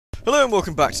Hello and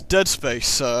welcome back to Dead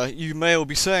Space. You may all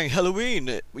be saying,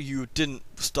 Halloween, you didn't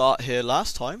start here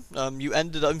last time. You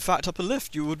ended in fact up a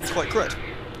lift, you would be quite correct.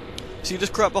 See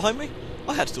this crap behind me?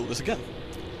 I had to do all this again.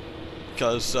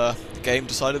 Because the game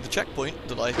decided the checkpoint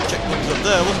that I checkpointed up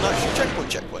there wasn't actually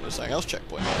checkpoint, it was something else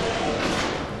checkpoint.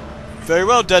 Very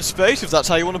well, Dead Space, if that's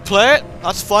how you want to play it,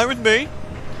 that's fine with me.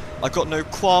 I've got no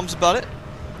qualms about it.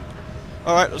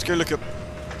 Alright, let's go look at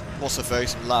what's her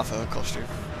face and laugh at her costume.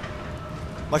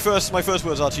 My first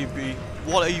words are to be,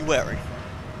 what are you wearing?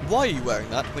 Why are you wearing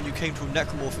that when you came to a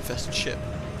necromorph-infested ship?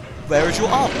 Where is your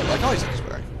armor, like Isaac is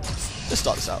wearing? Let's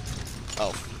start this out.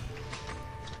 Oh.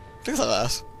 Look at that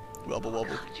ass. Wobble wobble.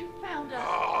 God, you found us.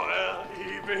 Oh,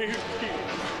 Ellie, baby.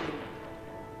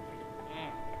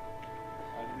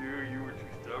 I knew you were too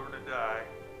stubborn to die.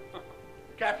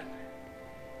 Captain,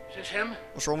 is this him?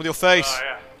 What's wrong with your face? Oh,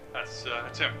 yeah. That's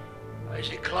him.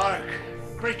 Isaac Clarke.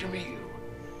 Great to meet you.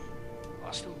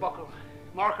 Austin Buckle,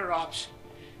 Marker Ops.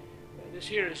 This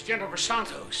here is Jennifer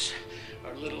Santos,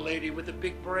 our little lady with the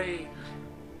big brain.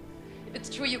 If it's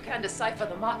true you can decipher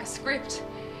the marker script,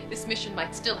 this mission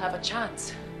might still have a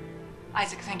chance.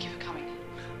 Isaac, thank you for coming.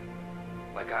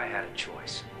 Like I had a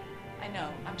choice. I know,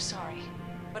 I'm sorry.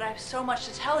 But I have so much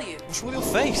to tell you. What's wrong with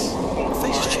your face? Your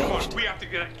face has Come on, changed. we have to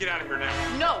get out of here now.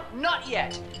 No, not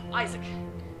yet. Isaac,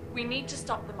 we need to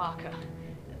stop the marker.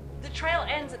 The trail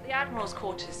ends at the Admiral's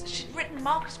quarters. She'd written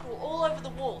marker scroll all over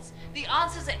the walls. The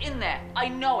answers are in there. I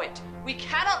know it. We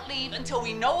cannot leave until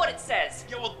we know what it says.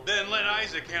 Yeah, well, then let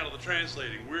Isaac handle the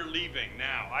translating. We're leaving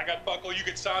now. I got Buckle, you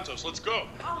get Santos. Let's go.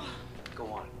 Oh. Go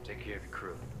on, take care of your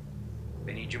crew.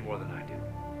 They need you more than I do.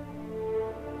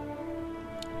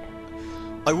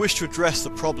 I wish to address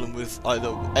the problem with either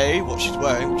A, what she's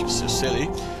wearing, which is so silly,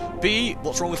 B,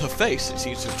 what's wrong with her face, it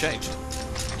seems to have changed.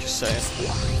 Just saying.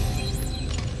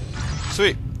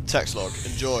 Sweet. Text log.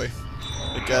 Enjoy.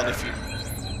 Again, if you...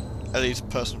 Ellie's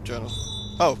personal journal.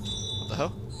 Oh. What the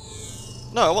hell?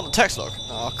 No, I want the text log.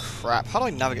 Oh, crap. How do I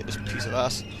navigate this piece of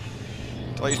ass?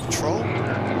 Do I use control?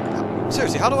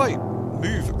 Seriously, how do I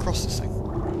move across this thing?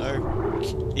 No.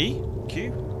 E?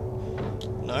 Q?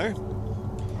 No.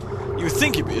 You would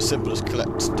think it'd be as simple as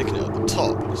sticking it at the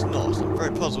top, but it's not. I'm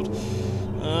very puzzled.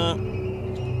 No.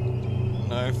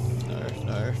 No, no,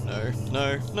 no,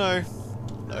 no, no.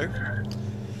 No.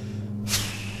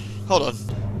 Hold on.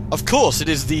 Of course, it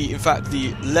is in fact,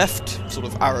 the left sort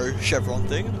of arrow chevron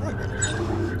thing and the right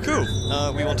one. Cool.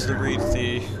 We wanted to read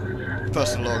the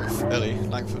personal log of Ellie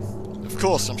Langford. Of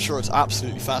course, I'm sure it's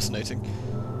absolutely fascinating.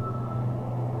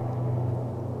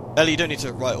 Ellie, you don't need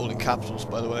to write all in capitals,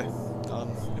 by the way.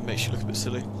 It makes you look a bit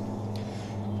silly.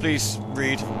 Please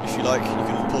read if you like. You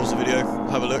can pause the video,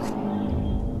 have a look.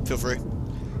 Feel free.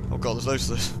 Oh god, there's loads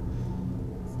of this.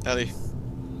 Ellie.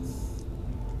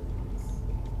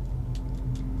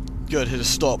 Good, it has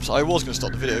stopped. I was going to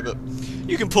stop the video, but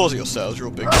you can pause it yourselves, you're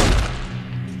all big.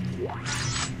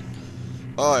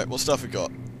 Alright, what stuff we got?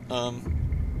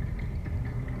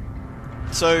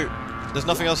 So, there's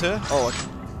nothing else here? Oh,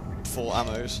 4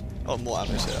 ammos. Oh, more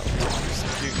ammos here.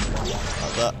 Thank you.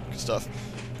 Like that, good stuff.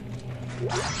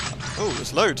 Oh,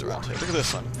 there's loads around here. Look at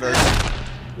this, I'm very...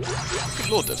 Good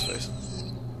lord, Dead Space.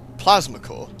 Plasma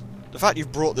core. The fact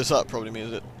you've brought this up probably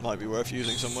means it might be worth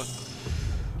using somewhere.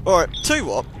 Alright, tell you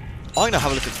what. I'm going to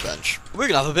have a look at the bench. We're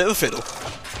going to have a bit of a fiddle.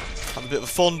 Have a bit of a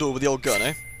fondle with the old gun,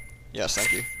 eh? Yes,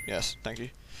 thank you. Yes, thank you.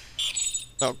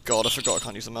 Oh god, I forgot I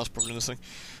can't use the mouse properly in this thing.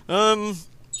 I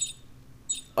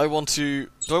want to...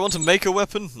 Do I want to make a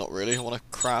weapon? Not really. I want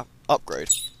to upgrade.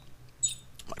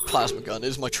 My plasma gun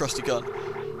is my trusty gun.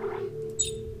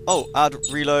 Oh, add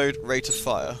reload, rate of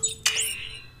fire.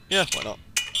 Yeah, why not?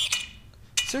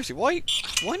 Seriously, why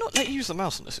not let you use the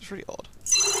mouse on this? It's really odd.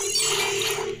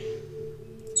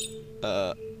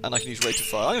 And I can use rate of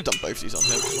fire. I'm going to dump both of these on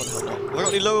him, because why the hell not? Have I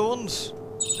got any lower ones?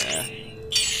 Nah.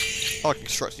 Oh, I can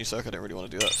construct a new circuit, I don't really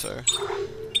want to do that, so...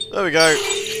 There we go!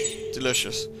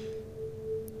 Delicious.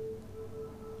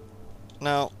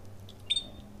 Now,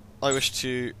 I wish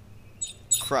to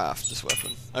craft this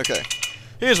weapon. Okay,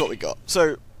 here's what we got.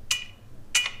 So,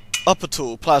 upper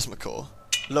tool, plasma core.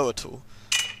 Lower tool,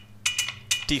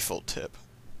 default tip.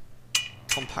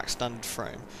 Compact standard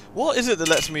frame. What is it that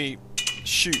lets me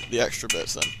shoot the extra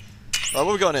bits then? Right, what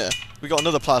have we got in here? We got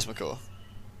another plasma core.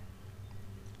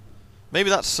 Maybe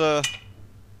that's how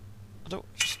do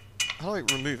I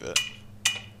remove it?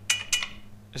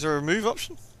 Is there a remove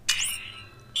option?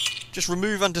 Just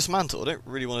remove and dismantle. I don't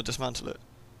really want to dismantle it.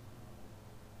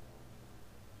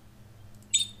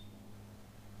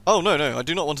 Oh no, I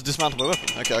do not want to dismantle my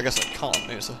weapon. Okay, I guess I can't.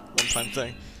 Maybe it's a one-time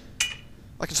thing.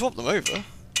 I can swap them over.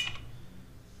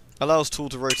 Allows tool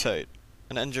to rotate.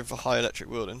 An engine for high electric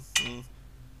wielding.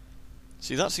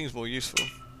 See, that seems more useful.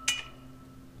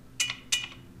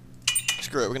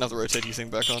 Screw it, we're gonna have the rotating thing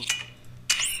back on.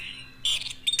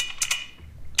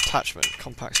 Attachment,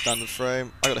 compact standard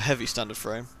frame. I got a heavy standard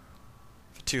frame.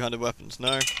 For two-handed weapons,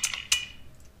 no.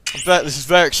 I bet this is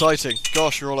very exciting.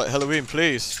 Gosh, you're all like, Halloween,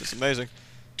 please. It's amazing.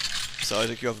 So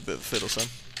Isaac, you have a bit of a fiddle, son.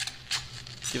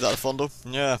 Give that a fondle.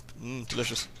 Yeah,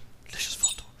 delicious. Delicious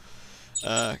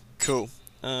fondle. Cool.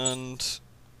 And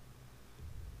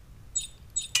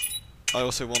I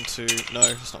also want to... No,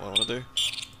 that's not what I want to do.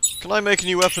 Can I make a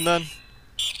new weapon then?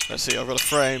 Let's see, I've got a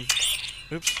frame.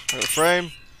 Oops, I've got a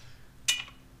frame.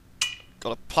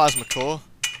 Got a plasma core.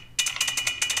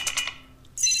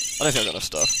 I don't think I've got enough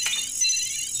stuff.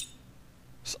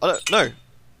 I don't know.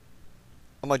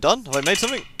 Am I done? Have I made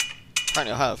something?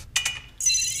 Apparently I have.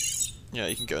 Yeah,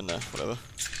 you can go in there, whatever.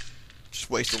 Just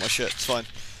waste all my shit, it's fine.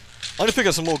 I'm gonna pick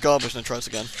up some more garbage and then try this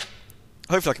again.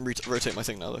 Hopefully I can rotate my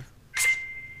thing now though.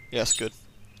 Yes, good.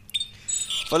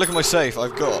 If I look at my safe,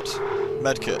 I've got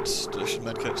medkits, delicious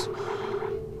medkits.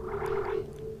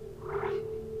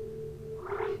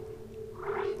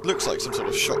 Looks like some sort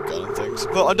of shotgun and things.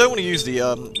 But I don't want to use the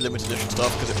limited edition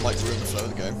stuff because it might ruin the flow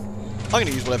of the game. I'm going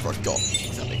to use whatever I've got.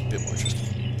 That'll make it a bit more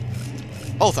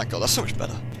interesting. Oh, thank God, that's so much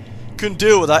better. Couldn't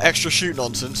deal with that extra shoot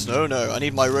nonsense. No, no, I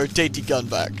need my rotating gun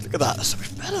back. Look at that, that's so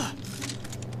much better.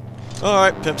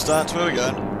 Alright, pimp stance, where are we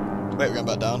going? Wait, we're going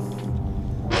back down.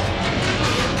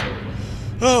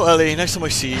 Oh, Ellie, next time I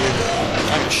see you,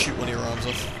 I'm going to shoot one of your arms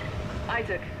off.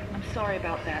 Isaac, I'm sorry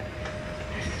about that.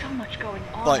 There's so much going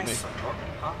on. Bite me.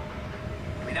 Huh?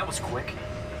 I mean, that was quick.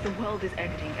 The world is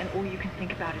ending, and all you can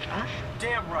think about is us?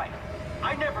 Damn right.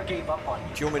 I never gave up on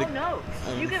you. Do you want me to... Oh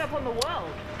no, you get up on the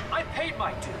world. I paid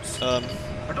my dues. Um.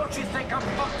 Or don't you think I'm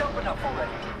fucked up enough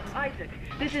already? Isaac,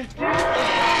 this is we're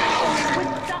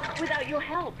stuck without your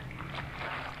help.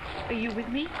 Are you with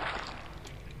me?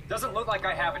 Doesn't look like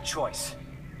I have a choice.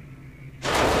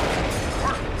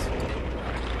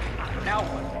 Now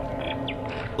what?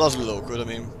 That was a little awkward, I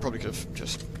mean, probably could have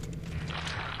just...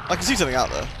 I can see something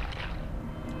out there.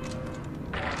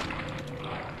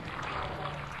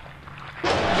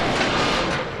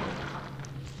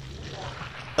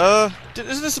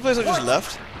 Isn't this the place I just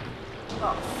left?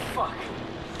 Oh, fuck.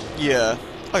 Yeah,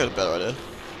 I got a better idea.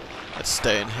 Let's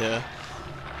stay in here.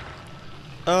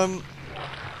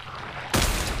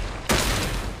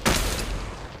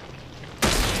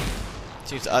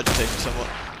 Seems to agitate me somewhat.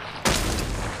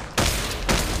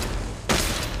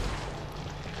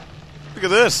 Look at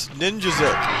this! Ninja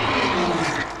Zip!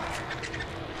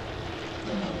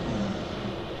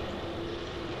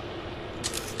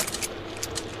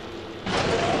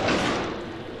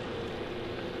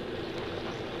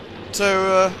 So,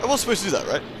 I was supposed to do that,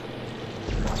 right?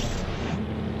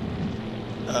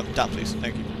 Down, please.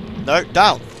 Thank you. No,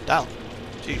 down! Down!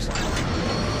 Jeez.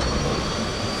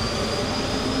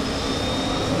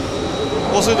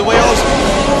 Also, the way I was...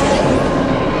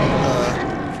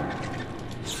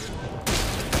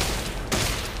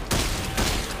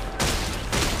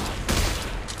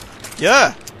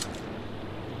 yeah!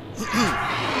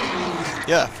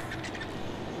 Yeah.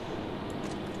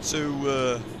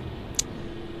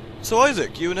 So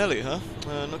Isaac, you and Ellie, huh?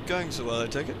 Not going so well, I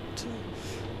take it.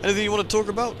 Anything you want to talk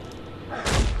about?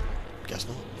 Guess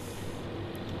not.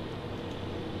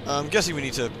 I'm guessing we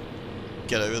need to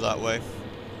get over that way.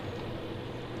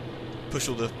 Push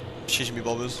all the shishimi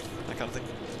bobbers, that kind of thing.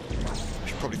 I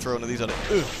should probably throw one of these at it.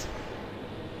 Ugh.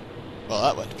 Well,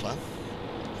 that went to plan.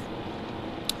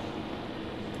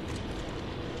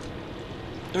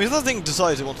 I mean, if that thing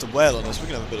decides it wants to wail on us, we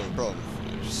can have a bit of a problem.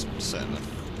 Just saying that.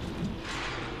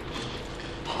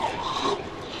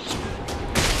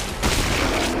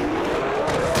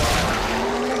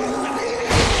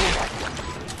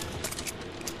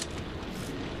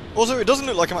 Also, it doesn't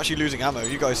look like I'm actually losing ammo.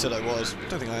 You guys said I was. I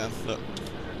don't think I am. Look.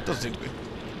 Doesn't seem to be.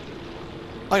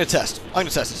 I'm gonna test. I'm gonna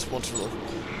test this once for all.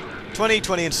 20,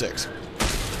 20, and 6.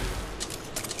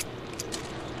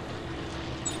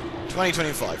 20, 20,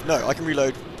 and 5. No, I can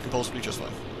reload compulsively just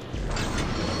fine.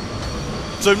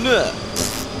 So, nah.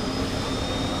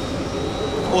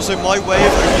 Also, my way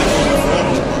of opening the front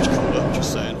is much cooler,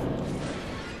 just saying.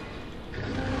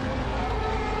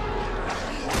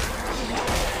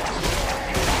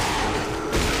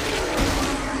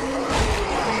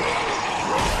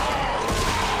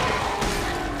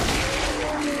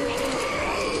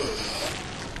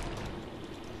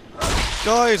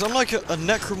 Guys, I'm like a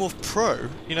Necromorph Pro,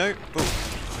 you know? Oh,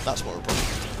 that's horrible.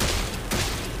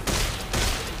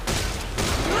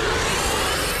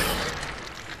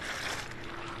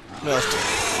 No, that's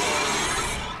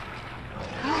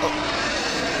oh.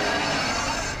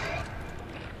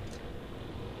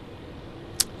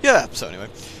 Yeah, so anyway.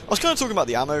 I was kind of talking about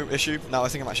the ammo issue. Now I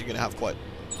think I'm actually going to have quite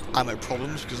ammo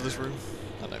problems because of this room.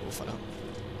 I don't know, we'll find out.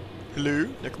 Hello,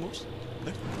 Necromorphs?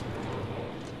 No?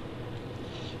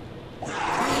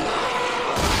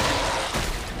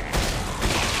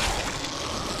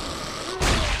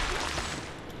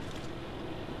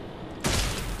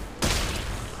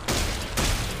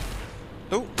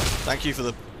 Oh, thank you for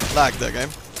the lag there, game.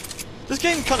 This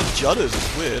game kind of judders,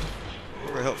 it's weird.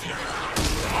 Not very helpful.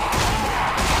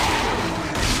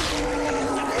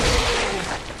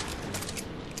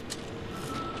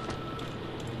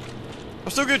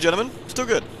 I'm still good, gentlemen. Still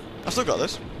good. I've still got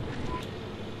this.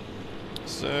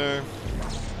 So... there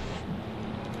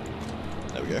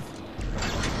we go.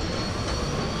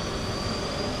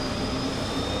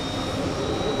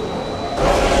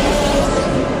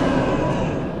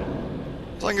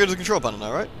 So I can go to the control panel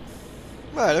now, right?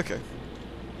 Right, okay.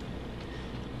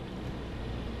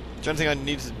 Is there anything I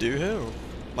needed to do here, or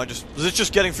am I just... was it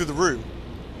just getting through the room?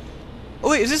 Oh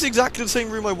wait, is this exactly the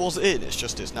same room I was in? It's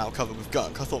just it's now covered with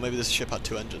gunk. I thought maybe this ship had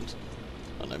 2 engines.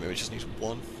 I don't know, maybe it just needs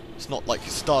 1. It's not like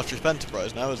Starship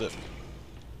Enterprise now, is it?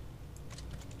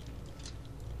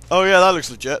 Oh yeah, that looks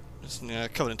legit. It's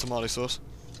covered in tomato sauce.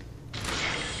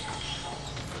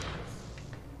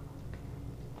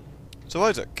 So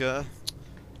Isaac,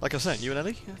 like I was saying, you and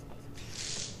Ellie?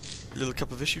 A little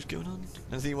couple of issues going on.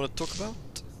 Anything you want to talk about?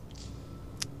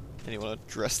 Anything you want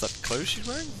to dress that clothes she's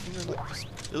wearing? You know, like,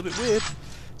 a little bit weird.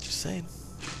 Just saying.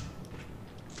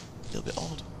 A little bit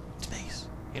odd. Space.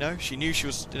 You know, she knew she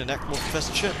was in a necromorph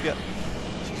infested ship, yet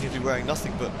she seems to be wearing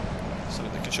nothing but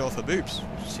something that can show off her boobs.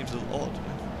 Which seems a little odd. You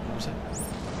know? What was it?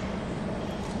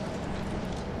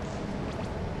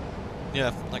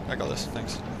 Yeah, I got this.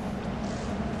 Thanks.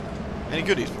 Any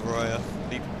goodies before I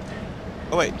leave?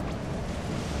 Oh wait.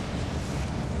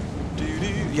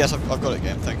 Yes, I've got it,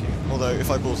 game. Thank you. Although if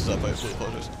I balls this up, I will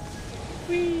apologise.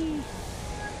 Whee!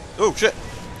 Oh shit!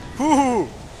 Whoo! Uh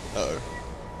oh.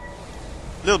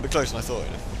 A little bit closer than I thought,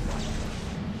 you know.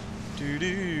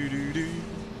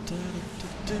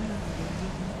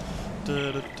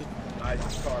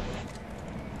 Isaac Carver.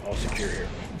 All secure here.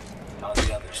 How's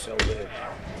the others? So good.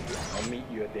 I'll meet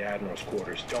you at the Admiral's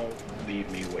quarters. Don't leave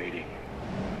me waiting.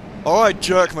 Alright,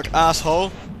 jerk,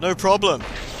 asshole. No problem.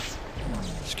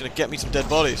 Just gonna get me some dead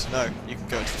bodies. No, you can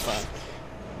go into the fan.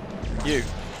 You.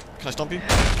 Can I stomp you?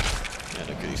 Yeah,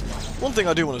 no goodies. One thing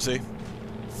I do want to see.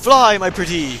 Fly, my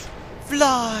pretty!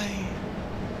 Fly!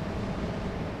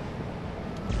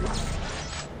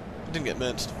 I didn't get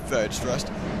minced. Very distressed.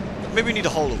 Maybe we need a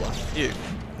wholer one. You.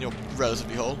 You're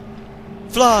relatively whole.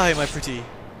 Fly, my pretty!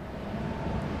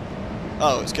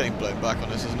 Oh, it's getting blown back on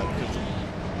us, isn't it?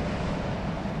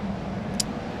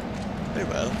 Very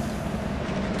well.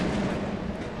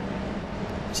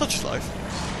 Such is life.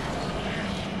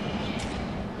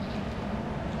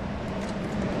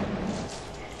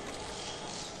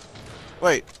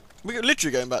 Wait, we're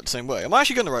literally going back the same way. Am I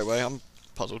actually going the right way? I'm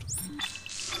puzzled.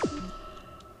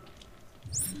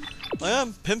 I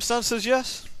am. Pimp Stance says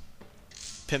yes.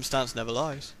 Pimp Stance never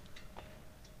lies.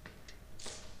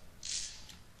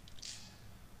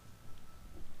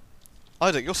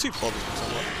 Isaac, your suit bothers me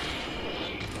somewhat.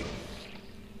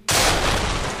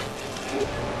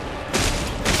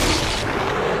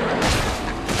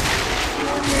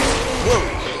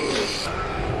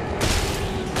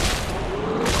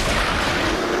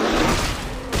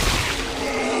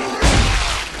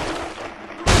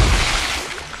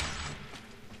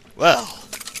 Well,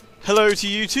 hello to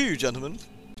you too, gentlemen.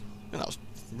 Man, that was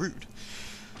rude.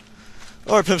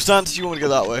 Alright, Pimp Stance, you want me to go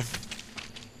that way?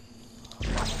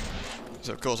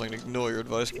 So of course I can ignore your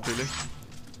advice completely.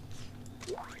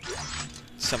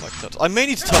 Semiconductor. I may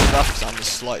need to turn the graphics down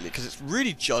just slightly, because it's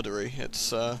really juddery.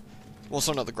 It's, well,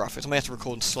 sorry, not the graphics. I may have to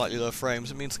record in slightly lower frames.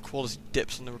 It means the quality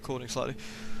dips on the recording slightly.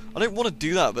 I don't want to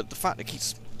do that, but the fact it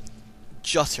keeps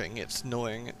juttering, it's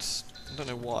annoying. It's... I don't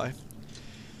know why.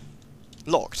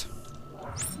 Locked.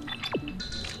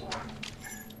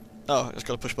 Oh, I just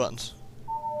gotta push buttons.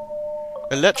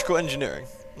 Electrical engineering.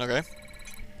 Okay.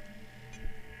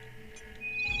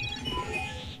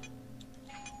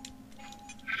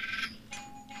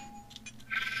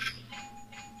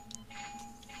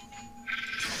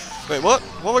 Wait, what?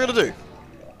 What am I gonna do?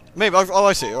 Maybe oh,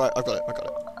 I see. Alright, I've got it. I got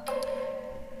it.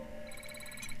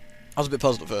 I was a bit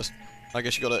puzzled at first. I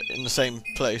guess you got it in the same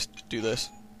place to do this.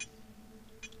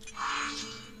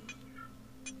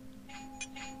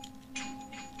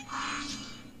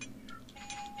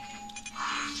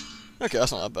 Okay,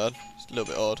 that's not that bad. It's a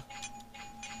little bit odd.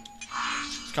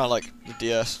 It's kind of like the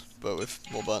DS, but with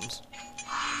more buttons.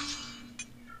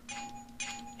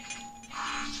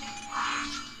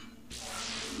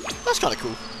 That's kind of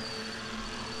cool.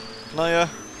 Can I,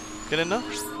 get in now?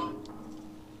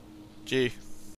 Gee.